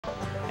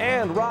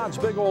And Rod's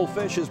Big Old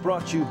Fish is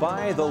brought to you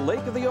by the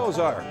Lake of the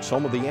Ozarks.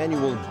 Home of the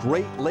annual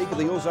Great Lake of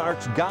the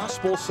Ozarks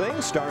Gospel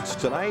Sing. Starts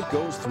tonight,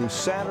 goes through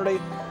Saturday.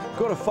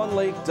 Go to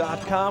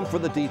funlake.com for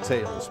the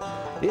details.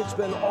 It's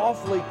been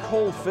awfully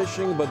cold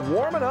fishing, but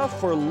warm enough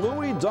for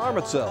Louie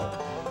Darmitzel.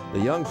 The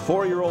young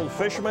 4-year-old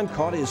fisherman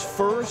caught his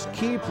first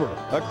keeper,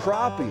 a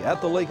crappie,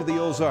 at the Lake of the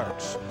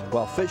Ozarks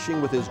while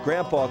fishing with his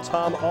grandpa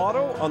Tom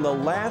Otto on the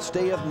last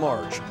day of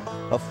March.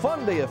 A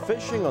fun day of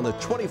fishing on the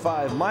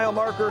 25-mile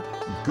marker.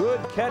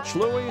 Good catch,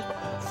 Louie,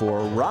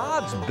 for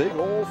Rod's Big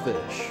Old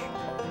Fish.